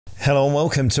Hello and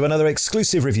welcome to another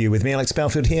exclusive review with me, Alex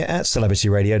Belfield, here at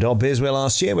CelebrityRadio.biz, where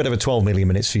last year we had over 12 million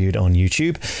minutes viewed on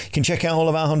YouTube. You can check out all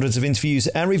of our hundreds of interviews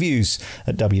and reviews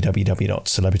at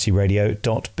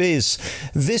www.celebrityradio.biz.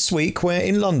 This week we're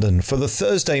in London for the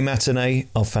Thursday matinee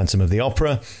of Phantom of the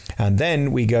Opera, and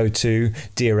then we go to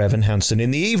Dear Evan Hansen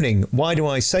in the evening. Why do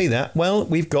I say that? Well,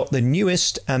 we've got the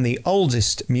newest and the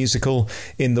oldest musical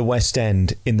in the West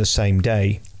End in the same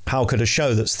day. How could a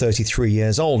show that's 33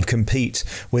 years old compete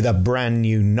with a brand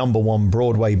new #1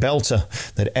 Broadway belter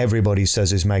that everybody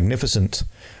says is magnificent?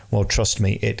 Well, trust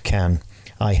me, it can.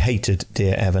 I hated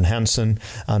Dear Evan Hansen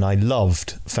and I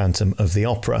loved Phantom of the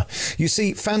Opera. You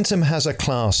see, Phantom has a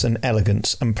class and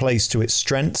elegance and plays to its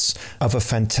strengths of a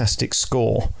fantastic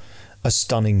score, a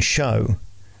stunning show,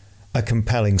 a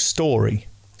compelling story,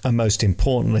 and most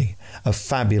importantly, a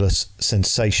fabulous,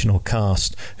 sensational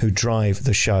cast who drive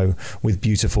the show with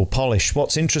beautiful polish.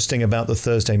 What's interesting about the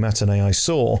Thursday matinee I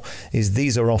saw is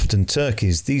these are often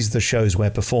turkeys. These are the shows where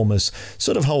performers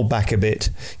sort of hold back a bit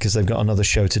because they've got another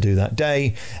show to do that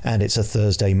day, and it's a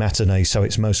Thursday matinee, so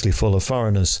it's mostly full of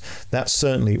foreigners. That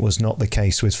certainly was not the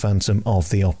case with Phantom of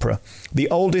the Opera. The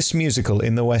oldest musical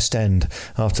in the West End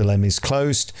after Les Mis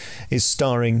closed is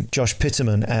starring Josh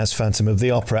Pitterman as Phantom of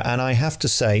the Opera, and I have to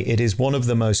say it is one of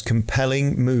the most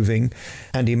compelling, moving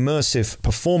and immersive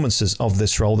performances of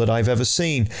this role that I've ever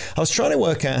seen. I was trying to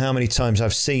work out how many times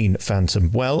I've seen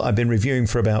Phantom. Well, I've been reviewing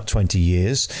for about 20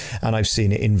 years and I've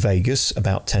seen it in Vegas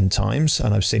about 10 times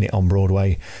and I've seen it on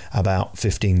Broadway about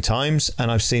 15 times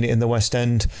and I've seen it in the West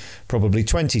End probably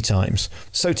 20 times.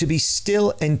 So to be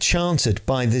still enchanted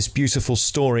by this beautiful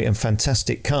story and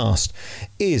fantastic cast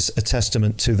is a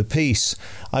testament to the piece.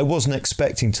 I wasn't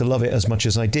expecting to love it as much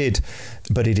as I did,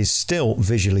 but it is still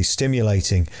visually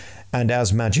stimulating and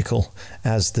as magical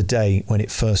as the day when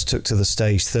it first took to the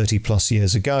stage 30 plus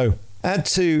years ago. Add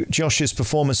to Josh's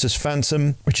performance as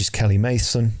Phantom, which is Kelly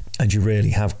Mason, and you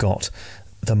really have got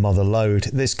the mother lode.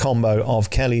 This combo of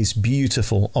Kelly's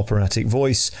beautiful operatic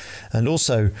voice and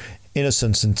also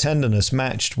innocence and tenderness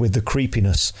matched with the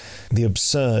creepiness, the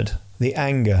absurd, the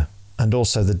anger, and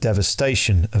also the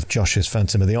devastation of Josh's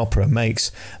Phantom of the Opera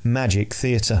makes magic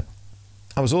theatre.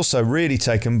 I was also really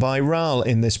taken by Raoul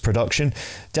in this production.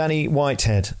 Danny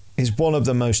Whitehead is one of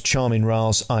the most charming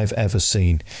Raoul's I've ever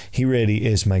seen. He really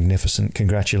is magnificent.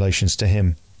 Congratulations to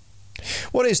him.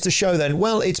 What is the show then?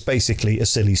 Well, it's basically a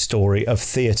silly story of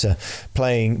theatre,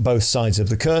 playing both sides of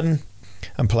the curtain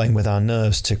and playing with our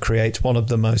nerves to create one of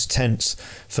the most tense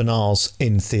finales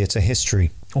in theatre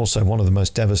history. Also one of the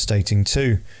most devastating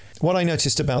too. What I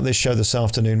noticed about this show this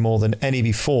afternoon more than any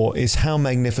before is how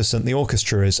magnificent the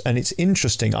orchestra is, and it's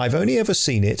interesting. I've only ever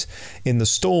seen it in the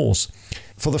stalls.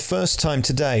 For the first time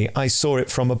today, I saw it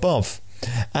from above.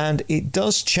 And it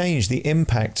does change the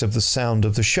impact of the sound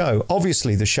of the show.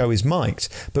 Obviously, the show is mic'd,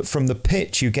 but from the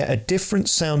pitch, you get a different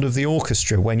sound of the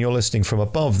orchestra when you're listening from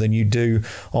above than you do,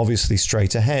 obviously,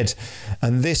 straight ahead.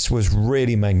 And this was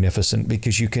really magnificent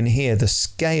because you can hear the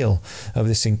scale of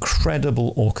this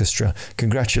incredible orchestra.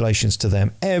 Congratulations to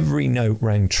them. Every note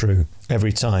rang true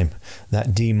every time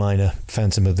that D minor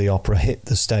Phantom of the Opera hit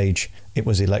the stage. It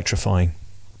was electrifying.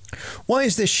 Why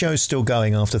is this show still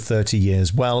going after 30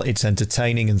 years? Well, it's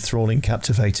entertaining, enthralling,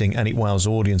 captivating, and it wows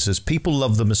audiences. People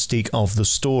love the mystique of the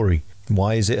story.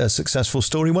 Why is it a successful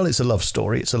story? Well, it's a love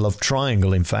story. It's a love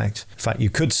triangle, in fact. In fact, you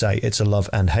could say it's a love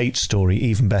and hate story,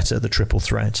 even better, the triple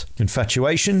threat.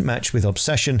 Infatuation matched with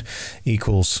obsession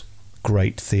equals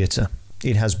great theatre.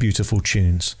 It has beautiful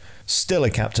tunes. Still a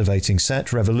captivating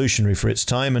set, revolutionary for its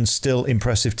time and still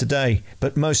impressive today.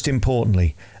 But most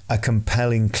importantly, a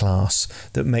compelling class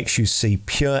that makes you see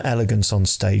pure elegance on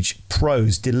stage,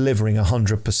 pros delivering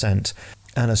 100%,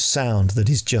 and a sound that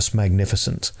is just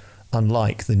magnificent,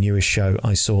 unlike the newest show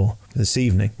I saw this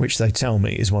evening, which they tell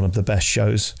me is one of the best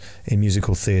shows in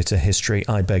musical theatre history.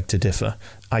 I beg to differ.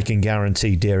 I can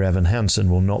guarantee Dear Evan Hansen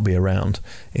will not be around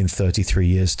in 33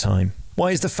 years' time.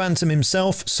 Why is the Phantom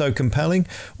himself so compelling?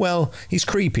 Well, he's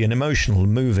creepy and emotional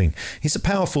and moving. It's a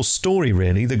powerful story,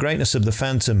 really. The greatness of the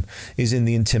Phantom is in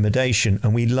the intimidation,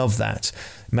 and we love that,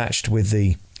 matched with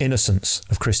the innocence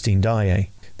of Christine Daae.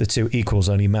 The two equals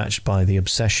only matched by the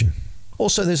obsession.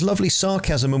 Also, there's lovely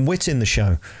sarcasm and wit in the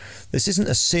show. This isn't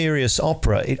a serious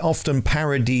opera. It often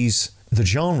parodies the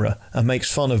genre and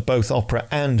makes fun of both opera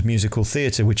and musical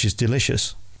theatre, which is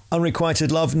delicious.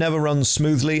 Unrequited love never runs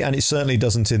smoothly, and it certainly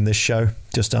doesn't in this show.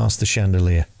 Just ask the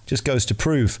chandelier. Just goes to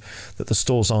prove that the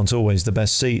stalls aren't always the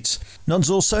best seats. Nods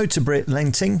also to Britt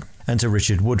Lenting and to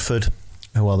Richard Woodford.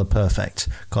 who are the perfect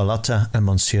Carlotta and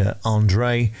Monsieur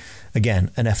Andre.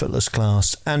 Again, an effortless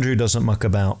cast. Andrew doesn't muck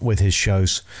about with his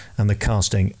shows, and the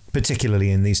casting,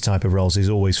 particularly in these type of roles, is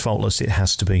always faultless. It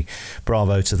has to be.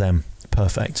 Bravo to them.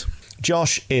 Perfect.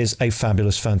 Josh is a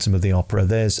fabulous Phantom of the Opera.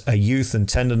 There's a youth and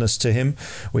tenderness to him,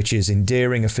 which is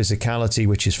endearing, a physicality,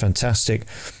 which is fantastic.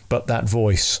 But that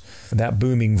voice, that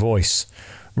booming voice,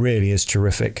 really is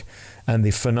terrific. And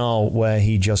the finale where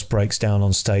he just breaks down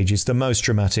on stage is the most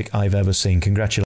dramatic I've ever seen. Congratulations.